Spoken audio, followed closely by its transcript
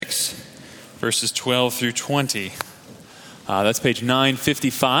verses 12 through 20. That's page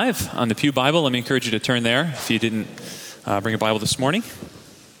 955 on the Pew Bible. Let me encourage you to turn there if you didn't bring a Bible this morning.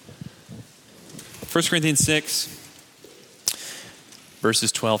 1 Corinthians 6,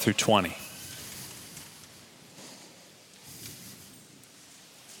 verses 12 through 20.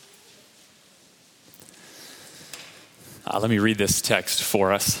 Let me read this text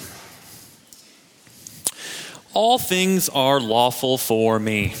for us. All things are lawful for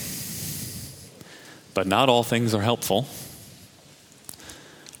me, but not all things are helpful.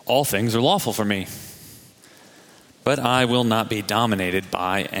 All things are lawful for me, but I will not be dominated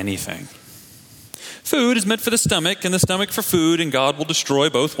by anything. Food is meant for the stomach, and the stomach for food, and God will destroy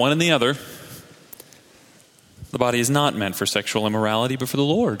both one and the other. The body is not meant for sexual immorality, but for the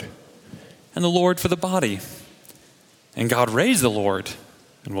Lord, and the Lord for the body. And God raised the Lord,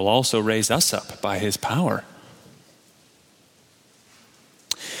 and will also raise us up by his power.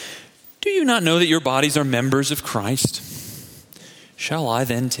 Do you not know that your bodies are members of Christ? Shall I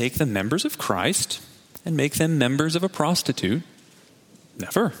then take the members of Christ and make them members of a prostitute?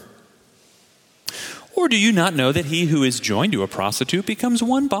 Never. Or do you not know that he who is joined to a prostitute becomes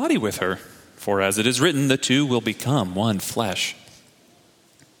one body with her? For as it is written, the two will become one flesh.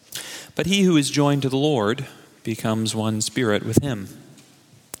 But he who is joined to the Lord becomes one spirit with him.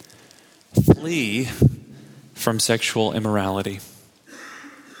 Flee from sexual immorality.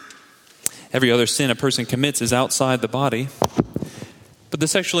 Every other sin a person commits is outside the body, but the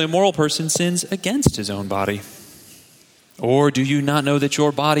sexually immoral person sins against his own body. Or do you not know that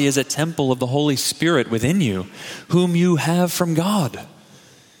your body is a temple of the Holy Spirit within you, whom you have from God?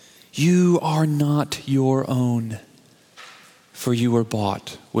 You are not your own, for you were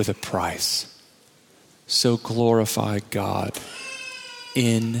bought with a price. So glorify God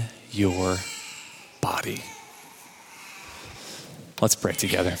in your body. Let's pray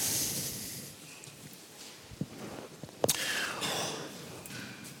together.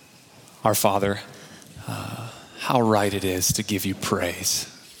 Our Father, how right it is to give you praise.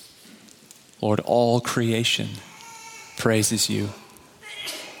 Lord, all creation praises you.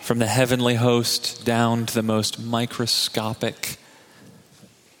 From the heavenly host down to the most microscopic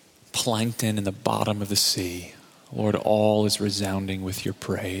plankton in the bottom of the sea. Lord, all is resounding with your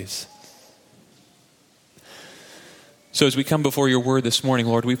praise. So as we come before your word this morning,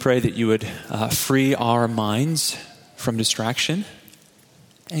 Lord, we pray that you would free our minds from distraction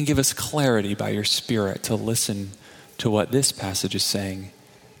and give us clarity by your Spirit to listen to what this passage is saying,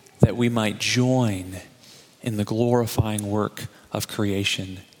 that we might join in the glorifying work of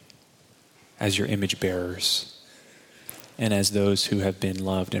creation as your image bearers and as those who have been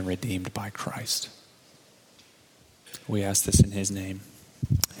loved and redeemed by Christ. We ask this in his name.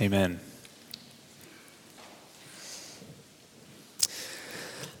 Amen.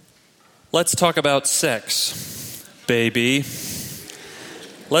 Let's talk about sex, baby.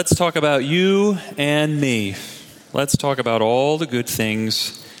 Let's talk about you and me. Let's talk about all the good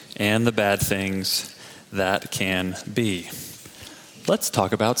things and the bad things that can be. Let's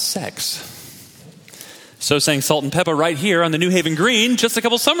talk about sex. So sang Salt and Peppa right here on the New Haven Green just a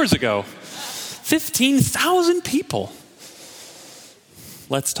couple summers ago. 15,000 people.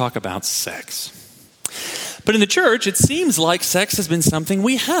 Let's talk about sex. But in the church, it seems like sex has been something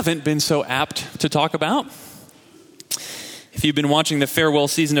we haven't been so apt to talk about. If you've been watching the farewell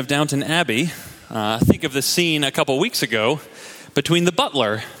season of Downton Abbey, think of the scene a couple weeks ago between the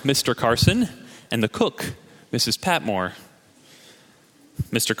butler, Mr. Carson, and the cook, Mrs. Patmore.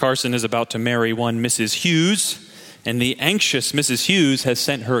 Mr. Carson is about to marry one Mrs. Hughes, and the anxious Mrs. Hughes has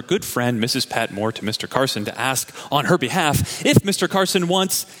sent her good friend, Mrs. Patmore, to Mr. Carson to ask on her behalf if Mr. Carson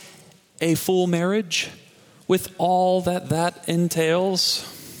wants a full marriage with all that entails.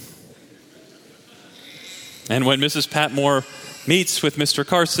 And when Mrs. Patmore meets with Mr.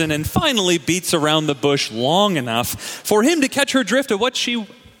 Carson and finally beats around the bush long enough for him to catch her drift of what she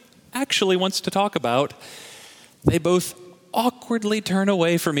actually wants to talk about, they both awkwardly turn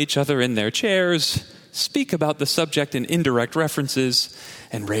away from each other in their chairs, speak about the subject in indirect references,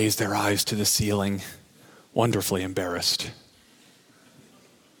 and raise their eyes to the ceiling, wonderfully embarrassed.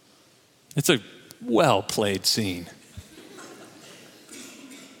 It's a well-played scene.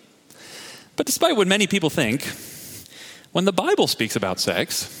 But despite what many people think, when the Bible speaks about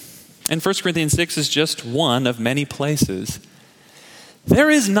sex, and 1 Corinthians 6 is just one of many places,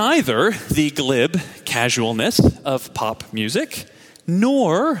 there is neither the glib casualness of pop music,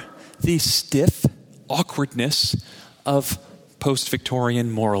 nor the stiff awkwardness of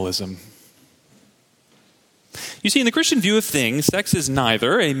post-Victorian moralism. You see, in the Christian view of things, sex is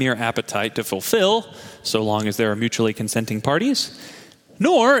neither a mere appetite to fulfill, so long as there are mutually consenting parties,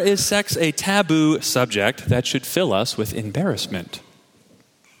 Nor is sex a taboo subject that should fill us with embarrassment.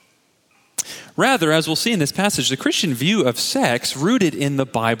 Rather, as we'll see in this passage, the Christian view of sex, rooted in the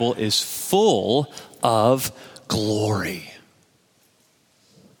Bible, is full of glory.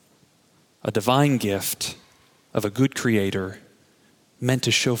 A divine gift of a good creator meant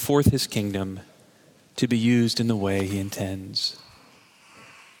to show forth his kingdom, to be used in the way he intends.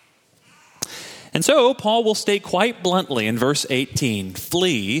 And so, Paul will state quite bluntly in verse 18,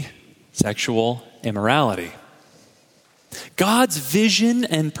 flee sexual immorality. God's vision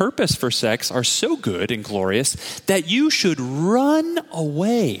and purpose for sex are so good and glorious that you should run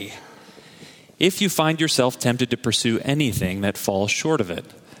away if you find yourself tempted to pursue anything that falls short of it.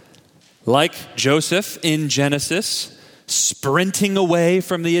 Like Joseph in Genesis, sprinting away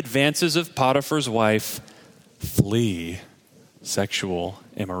from the advances of Potiphar's wife, flee sexual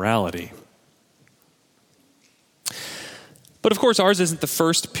immorality. But of course, ours isn't the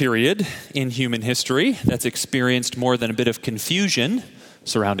first period in human history that's experienced more than a bit of confusion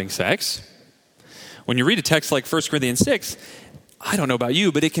surrounding sex. When you read a text like 1 Corinthians 6, I don't know about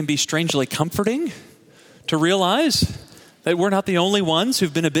you, but it can be strangely comforting to realize that we're not the only ones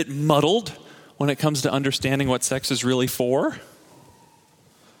who've been a bit muddled when it comes to understanding what sex is really for.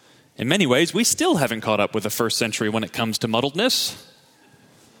 In many ways, we still haven't caught up with the first century when it comes to muddledness.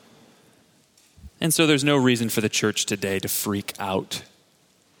 And so there's no reason for the church today to freak out.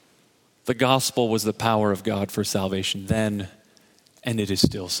 The gospel was the power of God for salvation then, and it is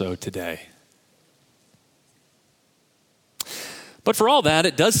still so today. But for all that,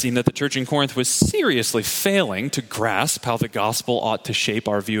 it does seem that the church in Corinth was seriously failing to grasp how the gospel ought to shape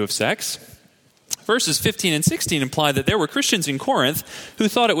our view of sex. Verses 15 and 16 imply that there were Christians in Corinth who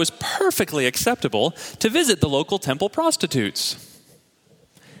thought it was perfectly acceptable to visit the local temple prostitutes.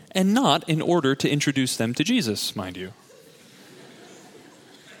 And not in order to introduce them to Jesus, mind you.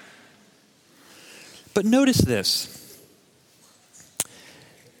 But notice this.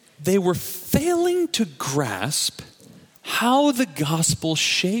 They were failing to grasp how the gospel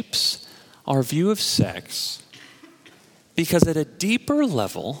shapes our view of sex because at a deeper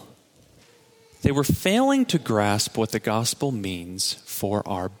level, they were failing to grasp what the gospel means for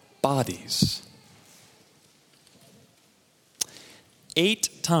our bodies.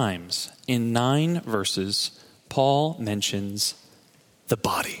 8 times in 9 verses, Paul mentions the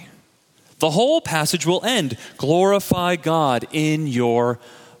body. The whole passage will end, glorify God in your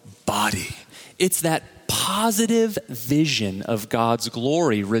body. It's that positive vision of God's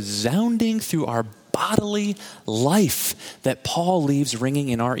glory resounding through our bodily life that Paul leaves ringing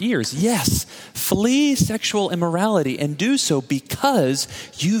in our ears. Yes, flee sexual immorality and do so because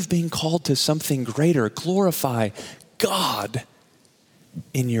you've been called to something greater. Glorify God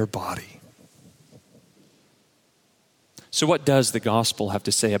in your body. So what does the gospel have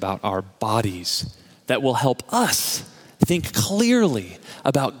to say about our bodies that will help us think clearly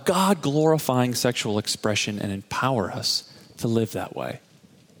about God glorifying sexual expression and empower us to live that way?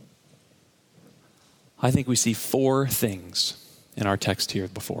 I think we see 4 things in our text here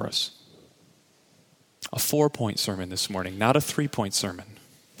before us. A 4-point sermon this morning, not a 3-point sermon.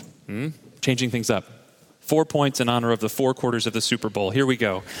 Changing things up. 4 points in honor of the 4 quarters of the Super Bowl. Here we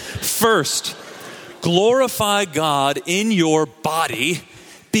go. First, glorify God in your body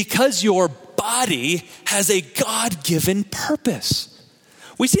because your body has a God-given purpose.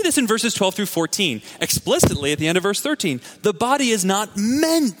 We see this in verses 12 through 14. Explicitly at the end of verse 13, the body is not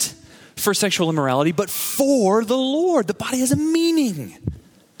meant for sexual immorality, but for the Lord. The body has a meaning.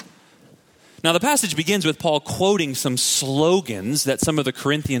 Now, the passage begins with Paul quoting some slogans that some of the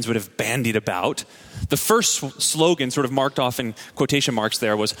Corinthians would have bandied about. The first slogan, sort of marked off in quotation marks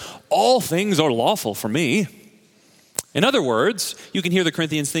there, was, all things are lawful for me. In other words, you can hear the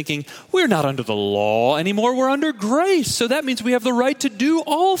Corinthians thinking, we're not under the law anymore, we're under grace. So that means we have the right to do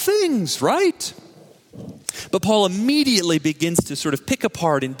all things, right? But Paul immediately begins to sort of pick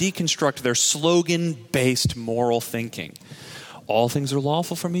apart and deconstruct their slogan-based moral thinking. All things are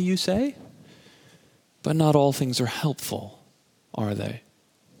lawful for me, you say? But not all things are helpful, are they?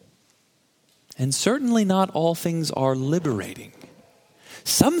 And certainly not all things are liberating.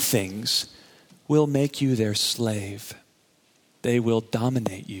 Some things will make you their slave. They will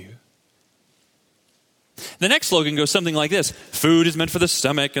dominate you. The next slogan goes something like this: food is meant for the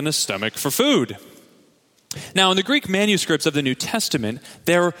stomach and the stomach for food. Now, in the Greek manuscripts of the New Testament,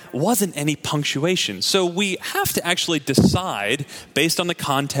 there wasn't any punctuation. So we have to actually decide, based on the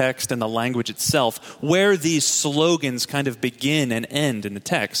context and the language itself, where these slogans kind of begin and end in the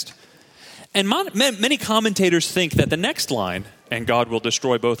text. And many commentators think that the next line, and God will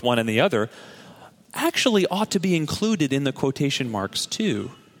destroy both one and the other, actually ought to be included in the quotation marks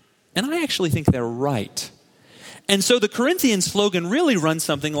too. And I actually think they're right. And so the Corinthian slogan really runs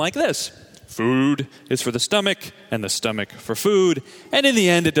something like this. Food is for the stomach, and the stomach for food. And in the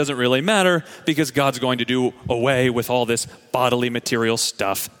end, it doesn't really matter because God's going to do away with all this bodily material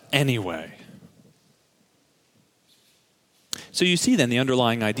stuff anyway. So you see then the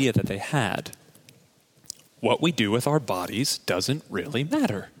underlying idea that they had. What we do with our bodies doesn't really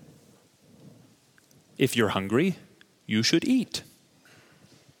matter. If you're hungry, you should eat.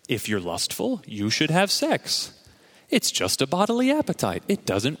 If you're lustful, you should have sex. It's just a bodily appetite. It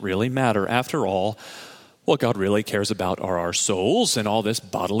doesn't really matter. After all, what God really cares about are our souls, and all this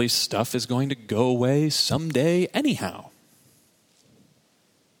bodily stuff is going to go away someday anyhow.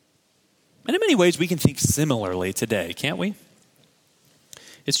 And in many ways, we can think similarly today, can't we?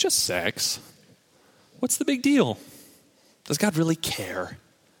 It's just sex. What's the big deal? Does God really care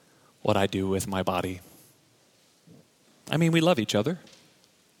what I do with my body? I mean, we love each other.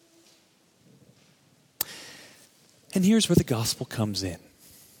 And here's where the gospel comes in.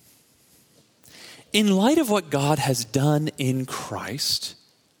 In light of what God has done in Christ,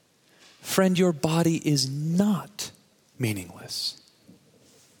 friend, your body is not meaningless.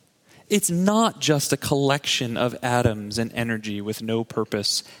 It's not just a collection of atoms and energy with no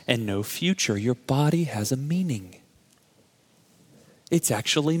purpose and no future. Your body has a meaning. It's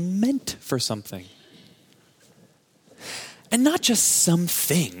actually meant for something. And not just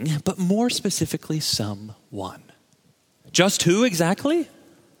something, but more specifically, someone. Just who exactly?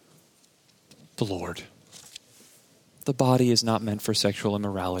 The Lord. The body is not meant for sexual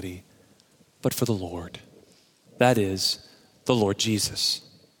immorality, but for the Lord. That is, the Lord Jesus.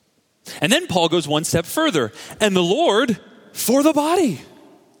 And then Paul goes one step further. And the Lord for the body.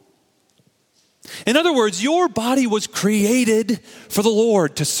 In other words, your body was created for the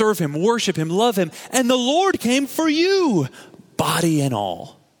Lord, to serve Him, worship Him, love Him. And the Lord came for you, body and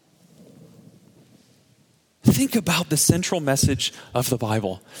all. Think about the central message of the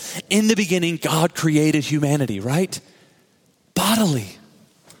Bible. In the beginning, God created humanity, right? Bodily.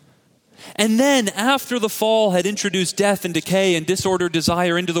 And then after the fall had introduced death and decay and disordered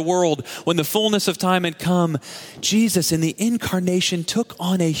desire into the world, when the fullness of time had come, Jesus in the incarnation took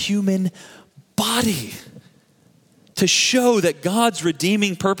on a human body to show that God's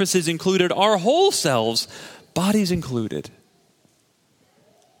redeeming purposes included our whole selves, bodies included.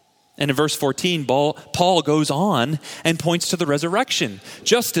 And in verse 14, Paul goes on and points to the resurrection.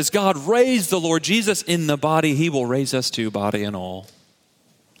 Just as God raised the Lord Jesus in the body, He will raise us too, body and all.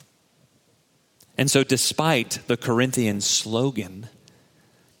 And so despite the Corinthian slogan,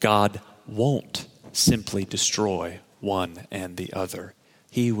 God won't simply destroy one and the other.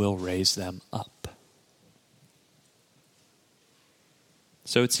 He will raise them up.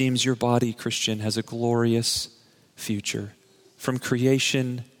 So it seems your body, Christian, has a glorious future. From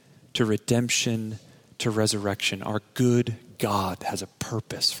creation to redemption to resurrection, our good God has a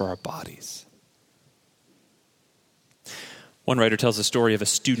purpose for our bodies. One writer tells the story of a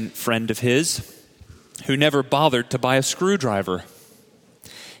student friend of his who never bothered to buy a screwdriver.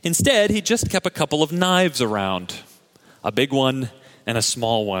 Instead, he just kept a couple of knives around, a big one and a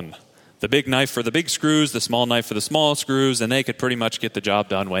small one. The big knife for the big screws, the small knife for the small screws, and they could pretty much get the job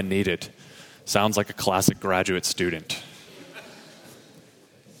done when needed. Sounds like a classic graduate student.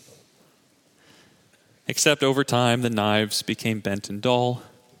 Except over time, the knives became bent and dull,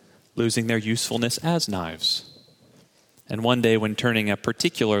 losing their usefulness as knives. And one day, when turning a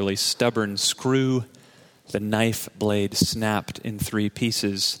particularly stubborn screw, the knife blade snapped in 3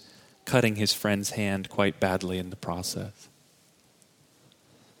 pieces, cutting his friend's hand quite badly in the process.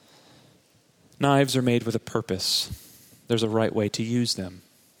 Knives are made with a purpose. There's a right way to use them.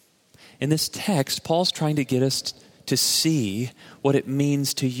 In this text, Paul's trying to get us to see what it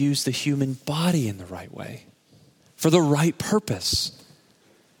means to use the human body in the right way, for the right purpose.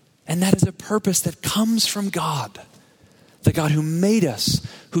 And that is a purpose that comes from God, the God who made us,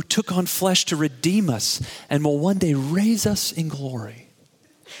 who took on flesh to redeem us, and will one day raise us in glory.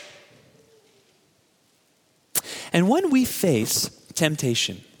 And when we face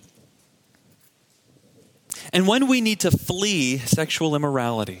temptation, and when we need to flee sexual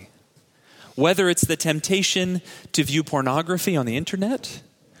immorality, whether it's the temptation to view pornography on the internet,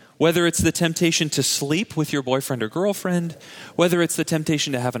 whether it's the temptation to sleep with your boyfriend or girlfriend, whether it's the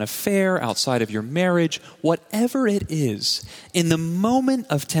temptation to have an affair outside of your marriage, whatever it is, in the moment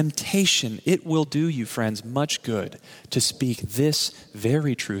of temptation, it will do you, friends, much good to speak this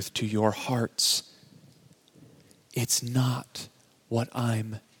very truth to your hearts. It's not what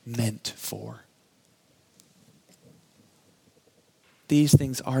I'm meant for. These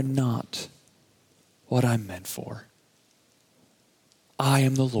things are not what I'm meant for. I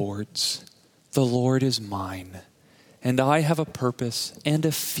am the Lord's. The Lord is mine. And I have a purpose and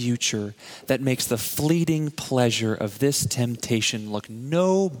a future that makes the fleeting pleasure of this temptation look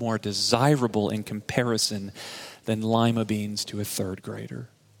no more desirable in comparison than lima beans to a third grader.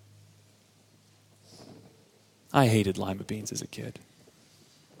 I hated lima beans as a kid.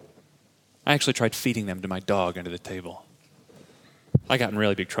 I actually tried feeding them to my dog under the table. I got in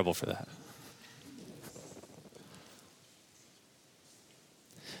really big trouble for that.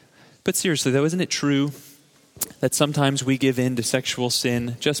 But seriously though, isn't it true that sometimes we give in to sexual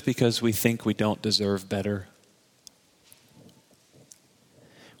sin just because we think we don't deserve better?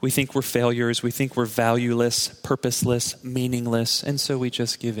 We think we're failures, we think we're valueless, purposeless, meaningless, and so we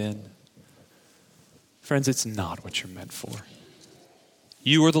just give in. Friends, it's not what you're meant for.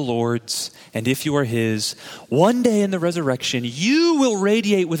 You are the Lord's, and if you are His, one day in the resurrection, you will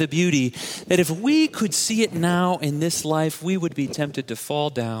radiate with a beauty that if we could see it now in this life, we would be tempted to fall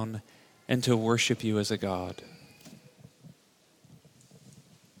down and to worship you as a God.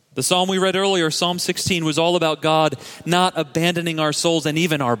 The psalm we read earlier, Psalm 16, was all about God not abandoning our souls and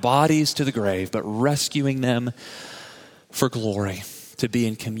even our bodies to the grave, but rescuing them for glory, to be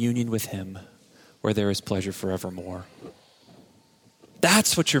in communion with Him where there is pleasure forevermore.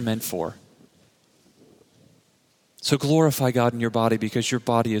 That's what you're meant for. So glorify God in your body because your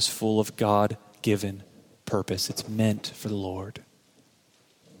body is full of God-given purpose. It's meant for the Lord.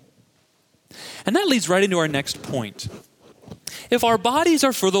 And that leads right into our next point. If our bodies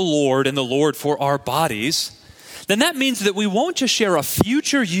are for the Lord and the Lord for our bodies, then that means that we won't just share a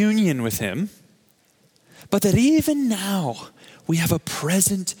future union with Him, but that even now we have a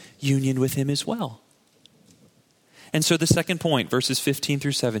present union with Him as well. And so the second point, verses 15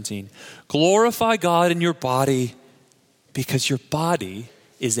 through 17, glorify God in your body because your body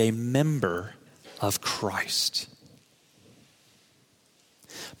is a member of Christ.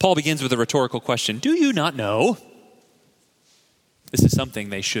 Paul begins with a rhetorical question. Do you not know? This is something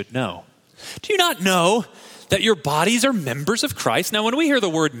they should know. Do you not know that your bodies are members of Christ? Now, when we hear the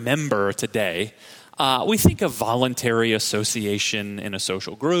word member today, we think of voluntary association in a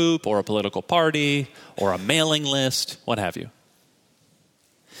social group or a political party or a mailing list, what have you.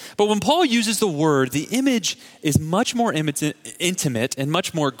 But when Paul uses the word, the image is much more intimate and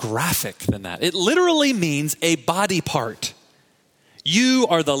much more graphic than that. It literally means a body part. You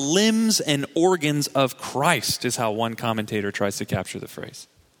are the limbs and organs of Christ, is how one commentator tries to capture the phrase.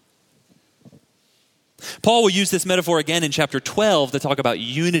 Paul will use this metaphor again in chapter 12 to talk about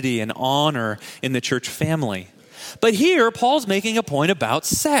unity and honor in the church family. But here, Paul's making a point about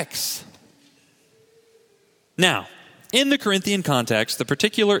sex. Now, in the Corinthian context, the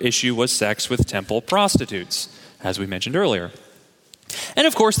particular issue was sex with temple prostitutes, as we mentioned earlier. And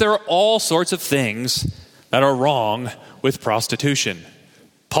of course, there are all sorts of things that are wrong with prostitution.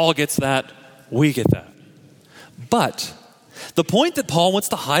 Paul gets that, we get that. But the point that Paul wants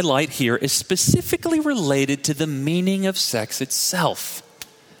to highlight here is specifically related to the meaning of sex itself.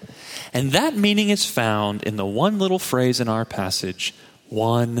 And that meaning is found in the one little phrase in our passage,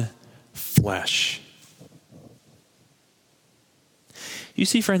 one flesh. You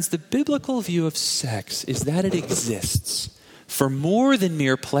see, friends, the biblical view of sex is that it exists for more than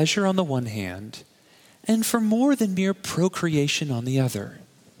mere pleasure on the one hand, and for more than mere procreation on the other.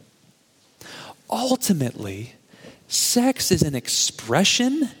 Ultimately, sex is an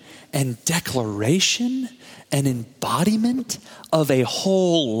expression and declaration and embodiment of a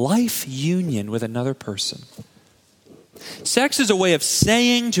whole life union with another person. Sex is a way of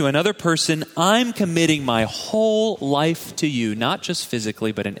saying to another person, I'm committing my whole life to you, not just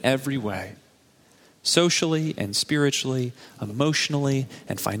physically, but in every way. Socially and spiritually, emotionally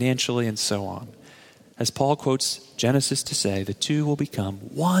and financially, and so on. As Paul quotes Genesis to say, the two will become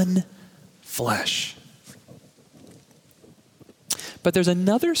one flesh. But there's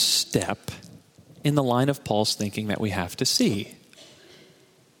another step in the line of Paul's thinking that we have to see.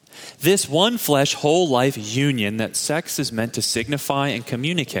 This one flesh, whole life union that sex is meant to signify and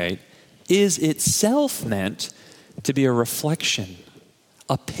communicate is itself meant to be a reflection,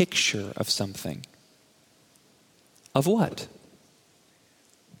 a picture of something. Of what?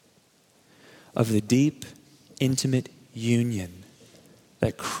 Of the deep, intimate union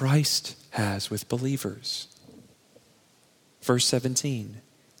that Christ has with believers. Verse 17,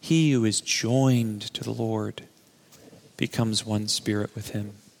 he who is joined to the Lord becomes one spirit with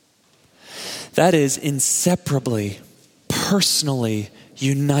him. That is inseparably, personally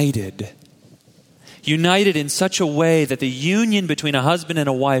united. United in such a way that the union between a husband and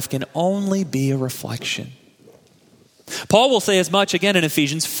a wife can only be a reflection. Paul will say as much again in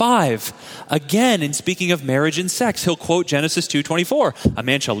Ephesians 5. Again, in speaking of marriage and sex, he'll quote Genesis 2:24. A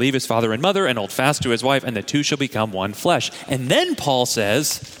man shall leave his father and mother and hold fast to his wife, and the two shall become one flesh. And then Paul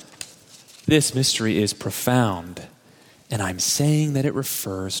says, this mystery is profound, and I'm saying that it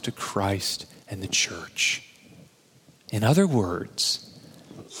refers to Christ and the church. In other words,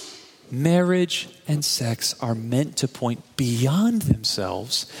 marriage and sex are meant to point beyond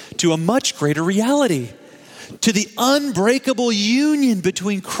themselves to a much greater reality, to the unbreakable union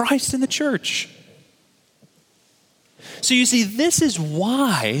between Christ and the church. So you see, this is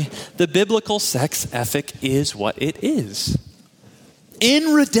why the biblical sex ethic is what it is.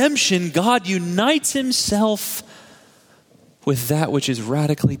 In redemption, God unites himself with that which is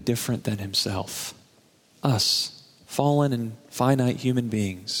radically different than himself. Us, fallen and finite human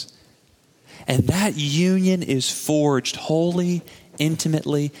beings. And that union is forged wholly,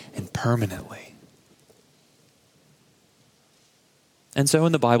 intimately, and permanently. And so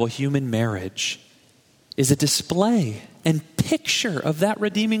in the Bible, human marriage is a display and picture of that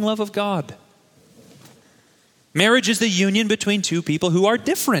redeeming love of God. Marriage is the union between two people who are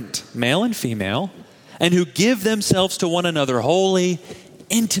different, male and female, and who give themselves to one another wholly,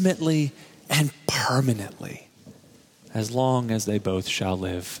 intimately, and permanently, as long as they both shall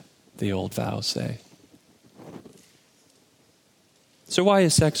live, the old vows say. So why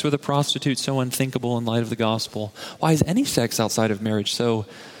is sex with a prostitute so unthinkable in light of the gospel? Why is any sex outside of marriage so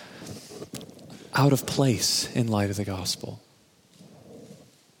out of place in light of the gospel?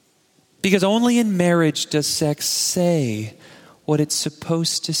 Because only in marriage does sex say what it's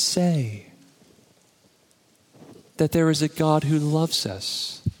supposed to say. That there is a God who loves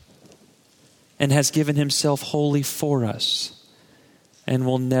us and has given himself wholly for us and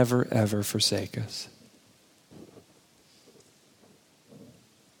will never, ever forsake us.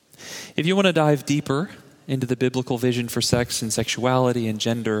 If you want to dive deeper into the biblical vision for sex and sexuality and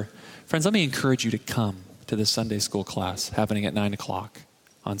gender, friends, let me encourage you to come to the Sunday school class happening at 9 o'clock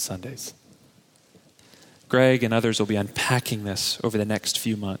on Sundays. Greg and others will be unpacking this over the next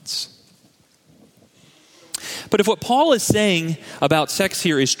few months. But if what Paul is saying about sex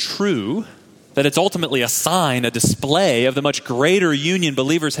here is true, that it's ultimately a sign, a display of the much greater union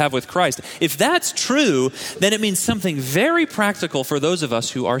believers have with Christ, if that's true, then it means something very practical for those of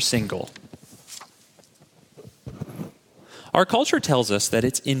us who are single. Our culture tells us that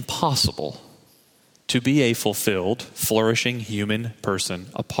it's impossible to be a fulfilled, flourishing human person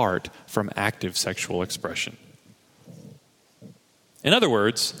apart from active sexual expression. In other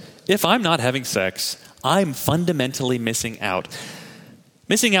words, if I'm not having sex, I'm fundamentally missing out.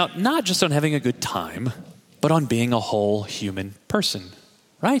 Missing out not just on having a good time, but on being a whole human person,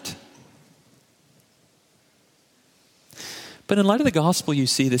 right? But in light of the gospel, you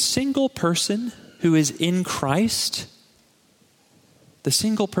see the single person who is in Christ,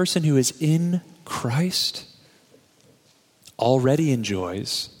 already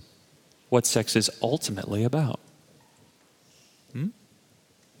enjoys what sex is ultimately about.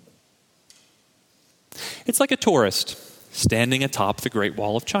 It's like a tourist standing atop the Great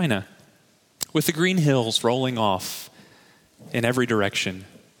Wall of China, with the green hills rolling off in every direction,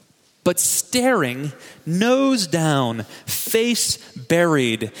 but staring nose down, face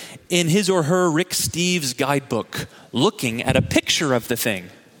buried in his or her Rick Steves guidebook, looking at a picture of the thing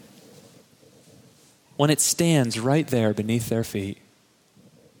when it stands right there beneath their feet.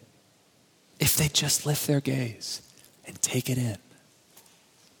 If they just lift their gaze and take it in.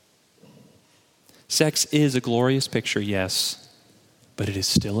 Sex is a glorious picture, yes, but it is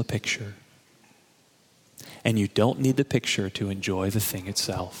still a picture. And you don't need the picture to enjoy the thing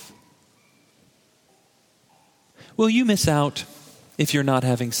itself. Will you miss out if you're not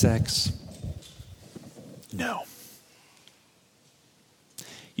having sex? No.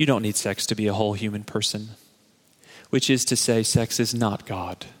 You don't need sex to be a whole human person, which is to say, sex is not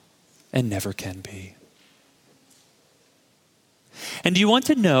God and never can be. And do you want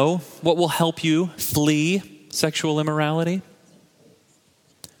to know what will help you flee sexual immorality?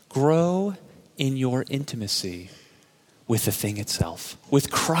 Grow in your intimacy with the thing itself,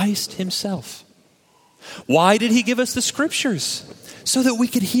 with Christ himself. Why did he give us the scriptures? So that we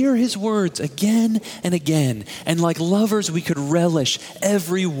could hear his words again and again. And like lovers, we could relish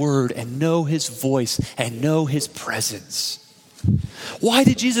every word and know his voice and know his presence. Why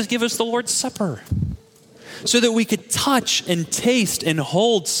did Jesus give us the Lord's Supper? So that we could touch and taste and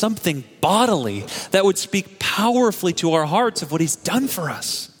hold something bodily that would speak powerfully to our hearts of what he's done for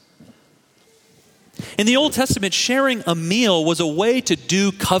us. In the Old Testament, sharing a meal was a way to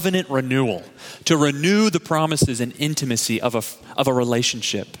do covenant renewal, to renew the promises and intimacy of a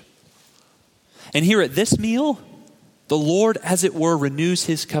relationship. And here at this meal, The Lord, as it were, renews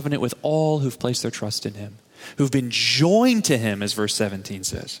his covenant with all who've placed their trust in him, who've been joined to him, as verse 17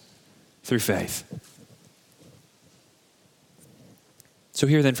 says, through faith. So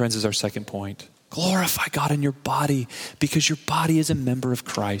here then, friends, is our second point. Glorify God in your body, because your body is a member of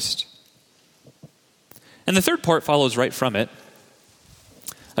Christ. And the third part follows right from it.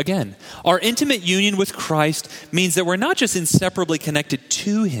 Again, our intimate union with Christ means that we're not just inseparably connected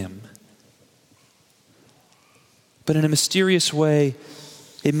to him, but in a mysterious way,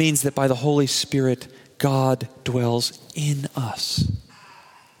 it means that by the Holy Spirit, God dwells in us.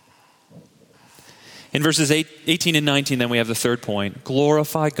 In verses 18 and 19, then we have the third point.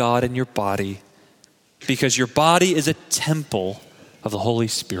 Glorify God in your body, because your body is a temple of the Holy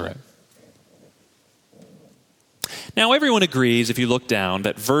Spirit. Now, everyone agrees, if you look down,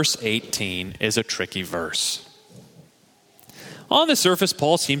 that verse 18 is a tricky verse. On the surface,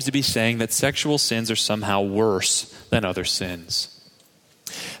 Paul seems to be saying that sexual sins are somehow worse than other sins.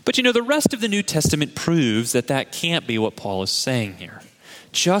 But the rest of the New Testament proves that that can't be what Paul is saying here.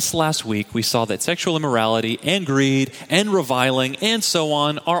 Just last week, we saw that sexual immorality and greed and reviling and so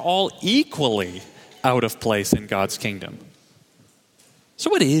on are all equally out of place in God's kingdom. So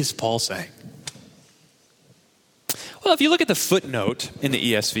what is Paul saying? Well, if you look at the footnote in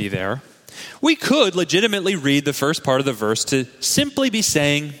the ESV there, we could legitimately read the first part of the verse to simply be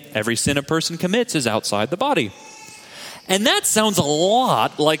saying every sin a person commits is outside the body. And that sounds a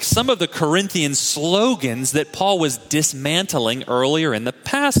lot like some of the Corinthian slogans that Paul was dismantling earlier in the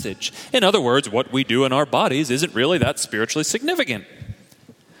passage. In other words, what we do in our bodies isn't really that spiritually significant.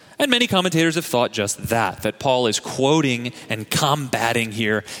 And many commentators have thought just that Paul is quoting and combating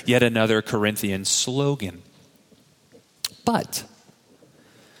here yet another Corinthian slogan. But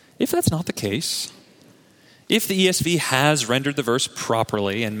if that's not the case, if the ESV has rendered the verse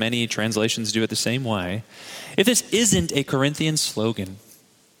properly, and many translations do it the same way, if this isn't a Corinthian slogan,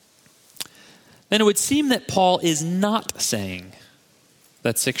 then it would seem that Paul is not saying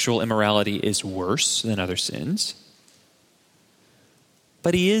that sexual immorality is worse than other sins,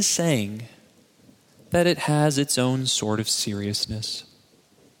 but he is saying that it has its own sort of seriousness.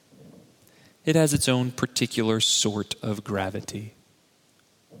 It has its own particular sort of gravity.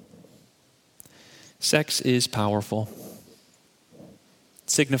 Sex is powerful. It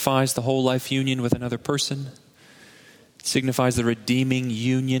signifies the whole life union with another person. It signifies the redeeming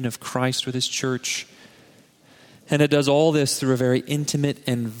union of Christ with his church. And it does all this through a very intimate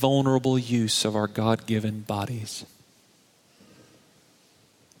and vulnerable use of our God-given bodies.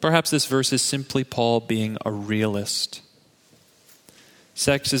 Perhaps this verse is simply Paul being a realist.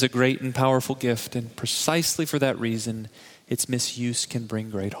 Sex is a great and powerful gift, and precisely for that reason, its misuse can bring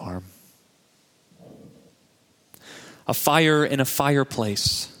great harm. A fire in a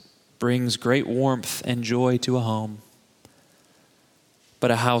fireplace brings great warmth and joy to a home,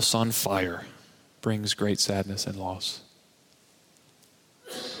 but a house on fire brings great sadness and loss.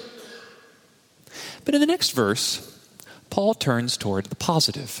 But in the next verse, Paul turns toward the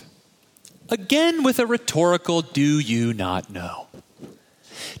positive. Again with a rhetorical, do you not know?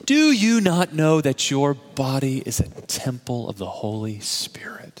 Do you not know that your body is a temple of the Holy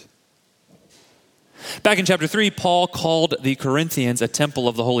Spirit? Back in chapter 3, Paul called the Corinthians a temple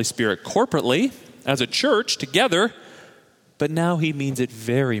of the Holy Spirit corporately, as a church, together, but now he means it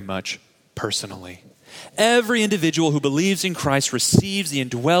very much personally. Every individual who believes in Christ receives the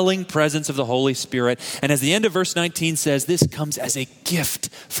indwelling presence of the Holy Spirit, and as the end of verse 19 says, this comes as a gift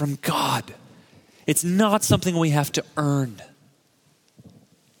from God. It's not something we have to earn.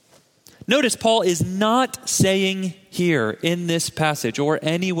 Notice Paul is not saying here in this passage or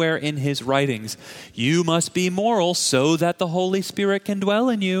anywhere in his writings, you must be moral so that the Holy Spirit can dwell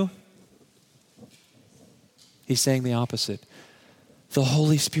in you. He's saying the opposite. The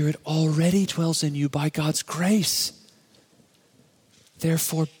Holy Spirit already dwells in you by God's grace.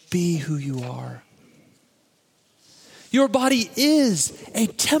 Therefore, be who you are. Your body is a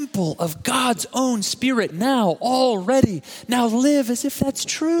temple of God's own Spirit now, already. Now live as if that's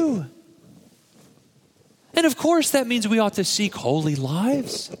true. And of course, that means we ought to seek holy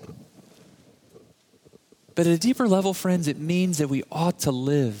lives. But at a deeper level, friends, it means that we ought to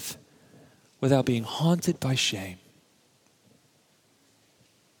live without being haunted by shame.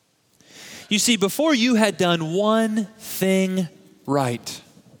 You see, before you had done one thing right,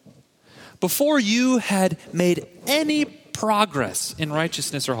 before you had made any progress in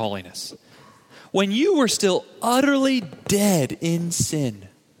righteousness or holiness, when you were still utterly dead in sin,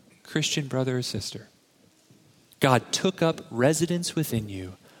 Christian brother or sister, God took up residence within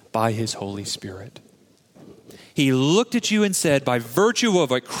you by his Holy Spirit. He looked at you and said, by virtue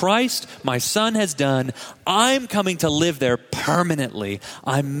of what Christ, my Son, has done, I'm coming to live there permanently.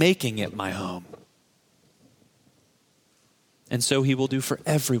 I'm making it my home. And so he will do for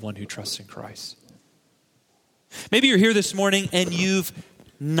everyone who trusts in Christ. Maybe you're here this morning and you've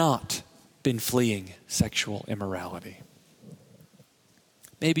not been fleeing sexual immorality.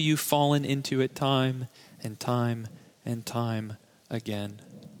 Maybe you've fallen into it time and time and time again.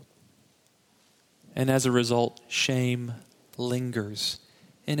 And as a result, shame lingers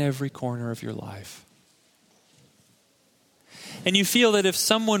in every corner of your life. And you feel that if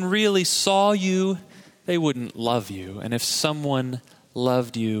someone really saw you, they wouldn't love you. And if someone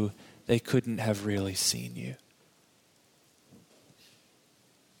loved you, they couldn't have really seen you.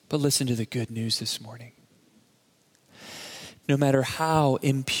 But listen to the good news this morning. No matter how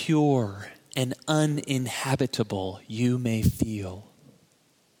impure and uninhabitable you may feel,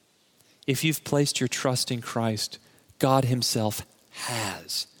 if you've placed your trust in Christ, God himself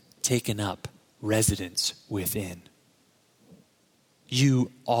has taken up residence within.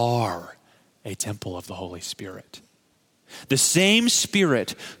 You are a temple of the Holy Spirit. The same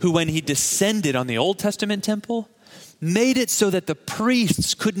Spirit who, when he descended on the Old Testament temple, made it so that the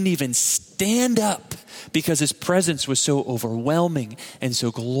priests couldn't even stand up because his presence was so overwhelming and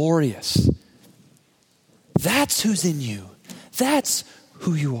so glorious. That's who's in you. That's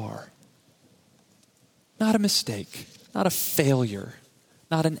who you are. Not a mistake, not a failure,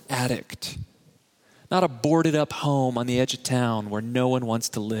 not an addict, not a boarded up home on the edge of town where no one wants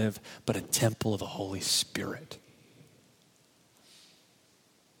to live, but a temple of the Holy Spirit.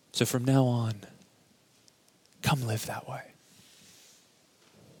 So from now on, come live that way.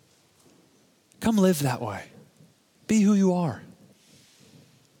 Come live that way. Be who you are.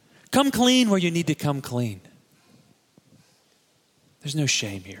 Come clean where you need to come clean. There's no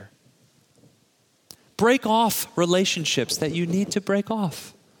shame here. Break off relationships that you need to break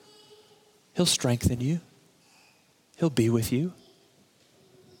off. He'll strengthen you. He'll be with you.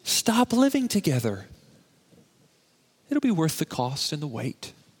 Stop living together. It'll be worth the cost and the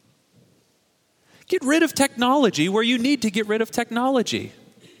wait. Get rid of technology where you need to get rid of technology.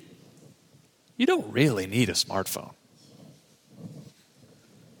 You don't really need a smartphone,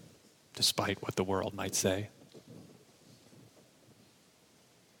 despite what the world might say.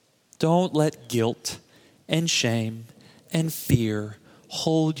 Don't let guilt and shame and fear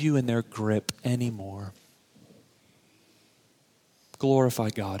hold you in their grip anymore. Glorify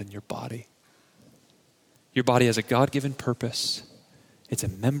God in your body. Your body has a God-given purpose. It's a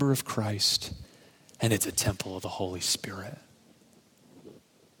member of Christ, and it's a temple of the Holy Spirit.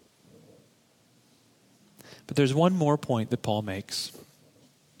 But there's one more point that Paul makes.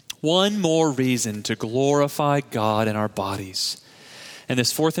 One more reason to glorify God in our bodies. And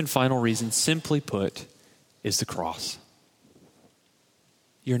this fourth and final reason, simply put, is the cross.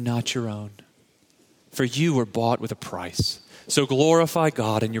 You're not your own, for you were bought with a price. So glorify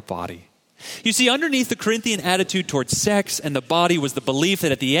God in your body. You see, underneath the Corinthian attitude towards sex and the body was the belief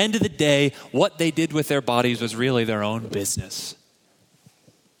that at the end of the day, what they did with their bodies was really their own business.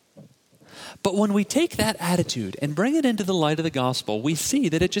 But when we take that attitude and bring it into the light of the gospel, we see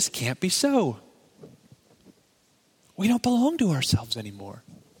that it just can't be so. We don't belong to ourselves anymore.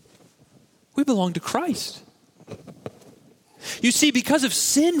 We belong to Christ. You see, because of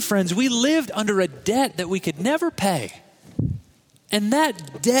sin, friends, we lived under a debt that we could never pay. And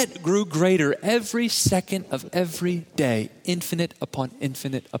that debt grew greater every second of every day, infinite upon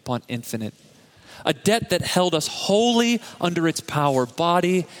infinite upon infinite. A debt that held us wholly under its power,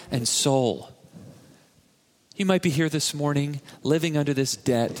 body and soul. You might be here this morning living under this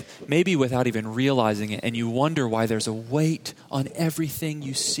debt, maybe without even realizing it, and you wonder why there's a weight on everything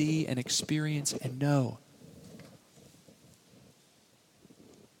you see and experience and know.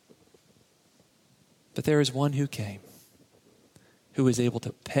 But there is one who came, who is able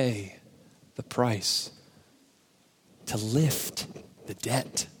to pay the price, to lift the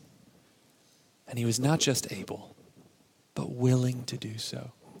debt. And he was not just able, but willing to do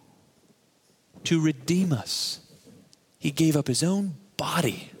so. To redeem us, he gave up his own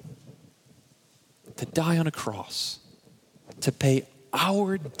body to die on a cross, to pay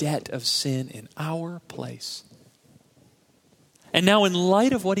our debt of sin in our place. And now, in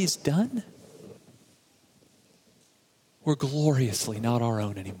light of what he's done, we're gloriously not our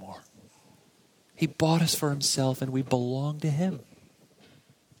own anymore. He bought us for himself and we belong to him.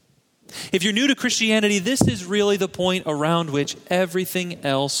 If you're new to Christianity, this is really the point around which everything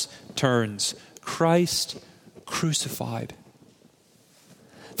else turns. Christ crucified.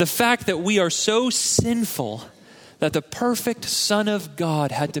 The fact that we are so sinful that the perfect Son of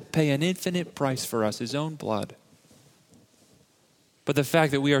God had to pay an infinite price for us, his own blood. but the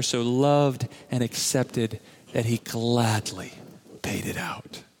fact that we are so loved and accepted that he gladly paid it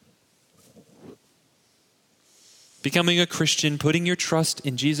out. Becoming a Christian, putting your trust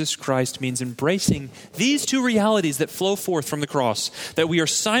in Jesus Christ, means embracing these two realities that flow forth from the cross, that we are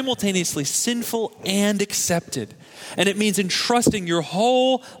simultaneously sinful and accepted. And it means entrusting your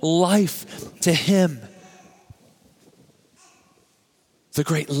whole life to him, the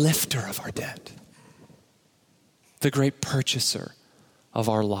great lifter of our debt, the great purchaser of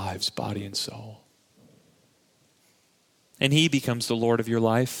our lives, body and soul. And he becomes the Lord of your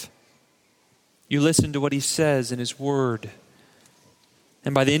life. You listen to what he says in his word.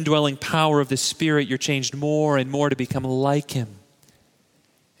 And by the indwelling power of the Spirit, you're changed more and more to become like him.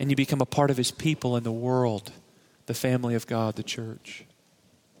 And you become a part of his people in the world, the family of God, the church.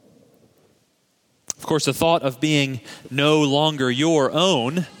 Of course, the thought of being no longer your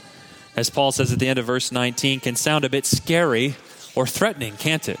own, as Paul says at the end of verse 19, can sound a bit scary or threatening,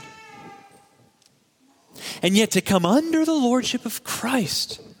 can't it? And yet to come under the lordship of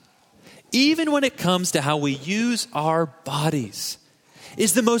Christ, even when it comes to how we use our bodies,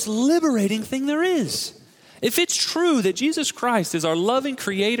 is the most liberating thing there is. If it's true that Jesus Christ is our loving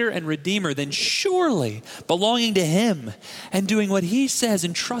creator and redeemer, then surely belonging to him and doing what he says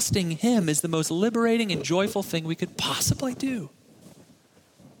and trusting him is the most liberating and joyful thing we could possibly do.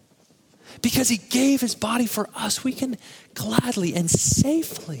 Because he gave his body for us, we can gladly and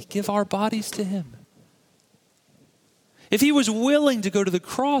safely give our bodies to him. If he was willing to go to the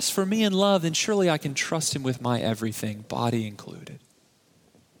cross for me in love, then surely I can trust him with my everything, body included.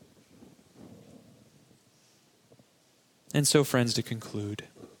 And so, friends, to conclude,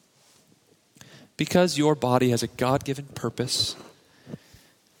 because your body has a God-given purpose,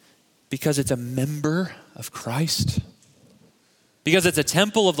 because it's a member of Christ, because it's a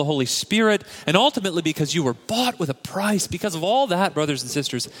temple of the Holy Spirit, and ultimately because you were bought with a price, because of all that, brothers and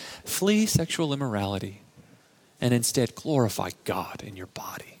sisters, flee sexual immorality and instead glorify God in your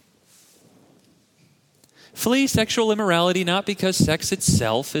body. Flee sexual immorality not because sex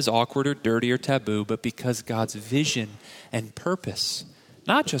itself is awkward or dirty or taboo, but because God's vision and purpose,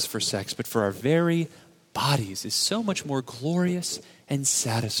 not just for sex, but for our very bodies, is so much more glorious and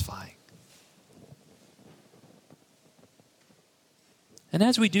satisfying. And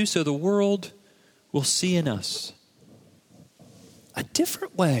as we do so, the world will see in us a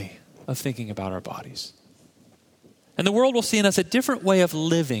different way of thinking about our bodies. And the world will see in us a different way of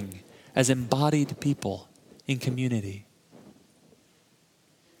living as embodied people in community.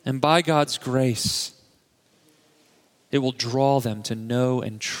 And by God's grace, it will draw them to know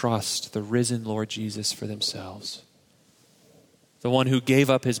and trust the risen Lord Jesus for themselves. The one who gave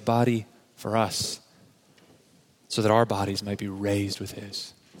up his body for us so that our bodies might be raised with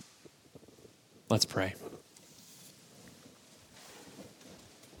his. Let's pray.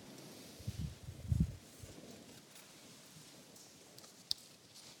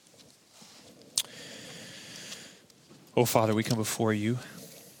 Oh, Father, we come before you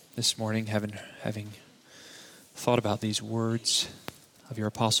this morning having thought about these words of your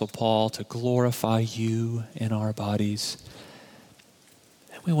Apostle Paul to glorify you in our bodies.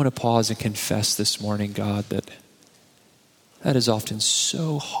 And we want to pause and confess this morning, God, that is often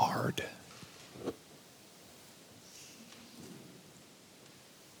so hard.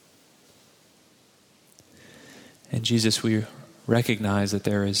 And Jesus, we recognize that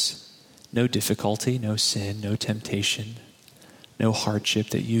there is no difficulty, no sin, no temptation, no hardship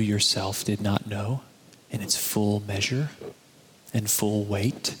that you yourself did not know in its full measure and full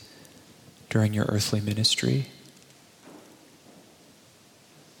weight during your earthly ministry.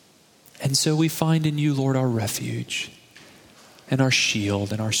 And so we find in you, Lord, our refuge and our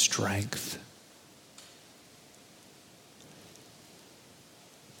shield and our strength.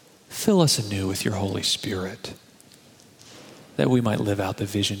 Fill us anew with your Holy Spirit, that we might live out the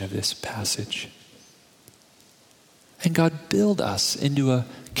vision of this passage. And God, build us into a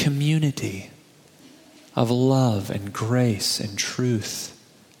community of love and grace and truth.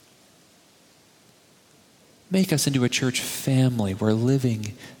 Make us into a church family where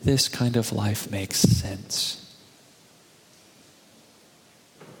living this kind of life makes sense.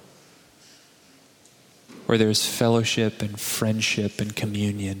 Where there's fellowship and friendship and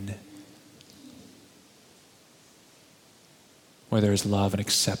communion. Where there is love and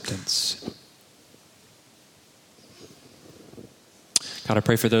acceptance. God, I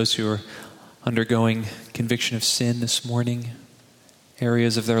pray for those who are undergoing conviction of sin this morning,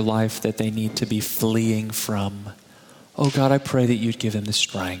 areas of their life that they need to be fleeing from. Oh God, I pray that you'd give them the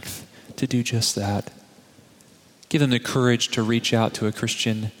strength to do just that. Give them the courage to reach out to a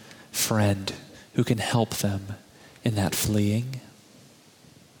Christian friend who can help them in that fleeing.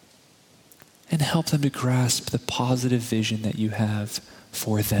 and help them to grasp the positive vision that you have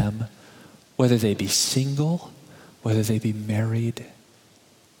for them, whether they be single, whether they be married,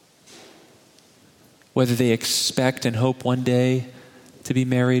 whether they expect and hope one day to be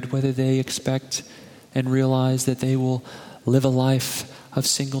married, whether they expect and realize that they will live a life of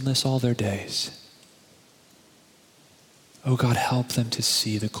singleness all their days. Oh God, help them to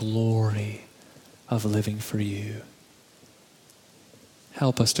see the glory of living for you.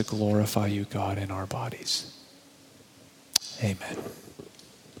 Help us to glorify you, God, in our bodies. Amen.